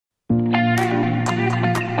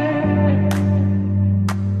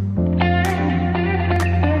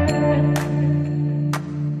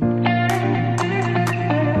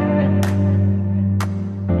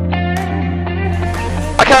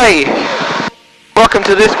welcome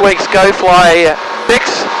to this week's GoFly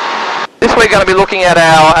Fix. This week we're going to be looking at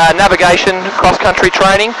our navigation cross-country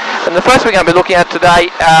training, and the first we're going to be looking at today,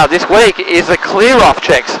 this week, is the clear-off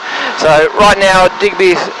checks. So right now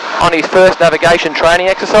Digby's on his first navigation training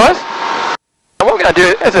exercise. And what we're going to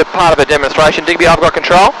do, as a part of a demonstration, Digby, I've got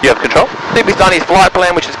control. You have control. Digby's done his flight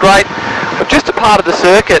plan, which is great. We're just a part of the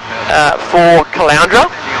circuit for Caloundra,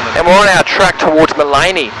 and we're on our track towards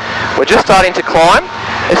Mullaney. We're just starting to climb.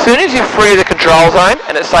 As soon as you're free of the control zone,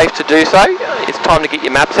 and it's safe to do so, it's time to get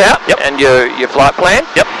your maps out and your flight plan.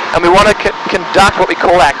 And we want to conduct what we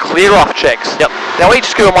call our clear-off checks. Now each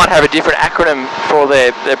school might have a different acronym for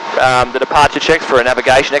the departure checks for a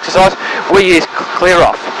navigation exercise. We use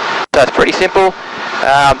clear-off. So it's pretty simple.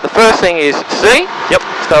 The first thing is C.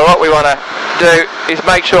 So what we want to do is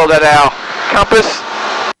make sure that our compass,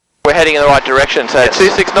 we're heading in the right direction. So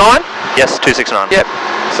 269? Yes, 269.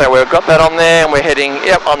 So we've got that on there, and we're heading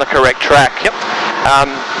on the correct track.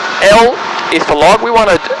 L is for log. We want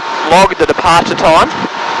to log the departure time,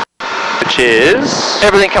 which is?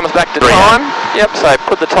 Everything comes back to time. So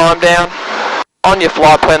put the time down on your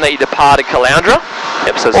flight plan that you departed Caloundra.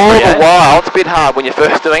 So all the while, it's a bit hard when you're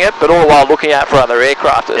first doing it, but all the while looking out for other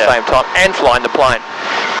aircraft at the same time and flying the plane.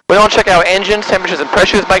 We want to check our engines, temperatures and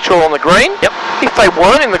pressures, make sure they're on the green. If they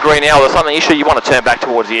weren't in the green now, there's something issue, you want to turn back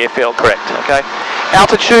towards the airfield. Correct. Okay.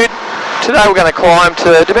 Altitude, today we're going to climb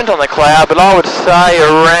to, depends on the cloud, but I would say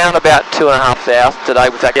around about 2,500 today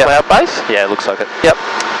with that cloud base. Yeah, it looks like it.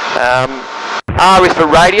 R is for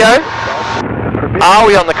radio. Are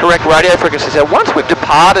we on the correct radio frequency? So once we've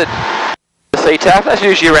departed the CTAF, that's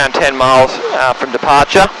usually around 10 miles from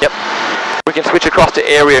departure. We can switch across to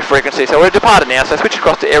area frequency. So we're departed now, so switch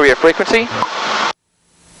across to area frequency.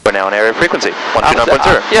 We're now on area frequency,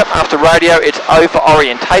 129.0. After radio, it's O for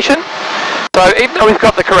orientation. So even though we've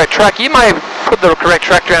got the correct track, you may have put the correct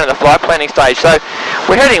track down at the flight planning stage. So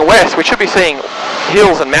we're heading west, we should be seeing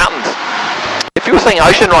hills and mountains. If you're seeing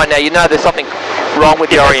ocean right now, you know there's something wrong with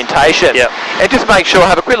the orientation. And just make sure,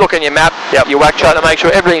 have a quick look on your map, your WAC chart, and make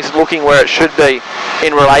sure everything's looking where it should be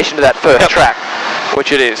in relation to that first track,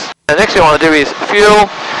 which it is. The next thing I want to do is fuel.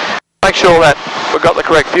 Make sure that we've got the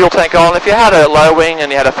correct fuel tank on. If you had a low wing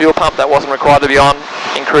and you had a fuel pump that wasn't required to be on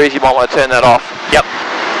in cruise, you might want to turn that off.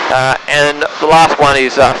 And the last one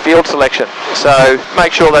is field selection. So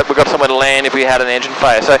make sure that we've got somewhere to land if we had an engine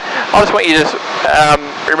failure. So I just want you to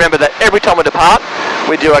remember that every time we depart,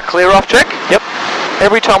 we do a clear-off check.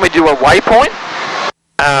 Every time we do a waypoint,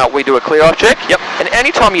 we do a clear-off check. And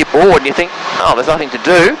any time you're bored and you think, oh, there's nothing to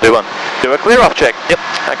do, do a clear-off check.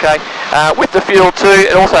 Okay. With the fuel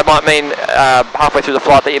too, it also might mean halfway through the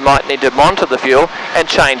flight that you might need to monitor the fuel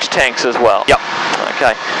and change tanks as well.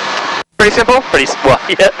 Okay. Pretty simple? Well,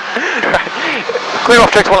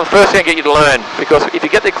 Clear-off checks are one of the first things I get you to learn, because if you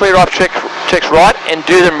get the clear-off checks right and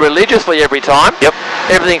do them religiously every time,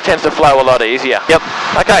 everything tends to flow a lot easier.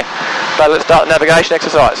 Okay, so let's start the navigation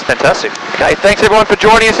exercise. Fantastic. Okay, thanks everyone for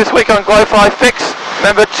joining us this week on GoFly Fix.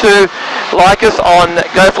 Remember to like us on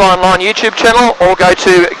GoFly Online YouTube channel, or go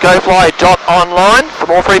to gofly.online for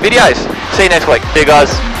more free videos. See you next week. See you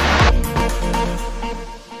guys.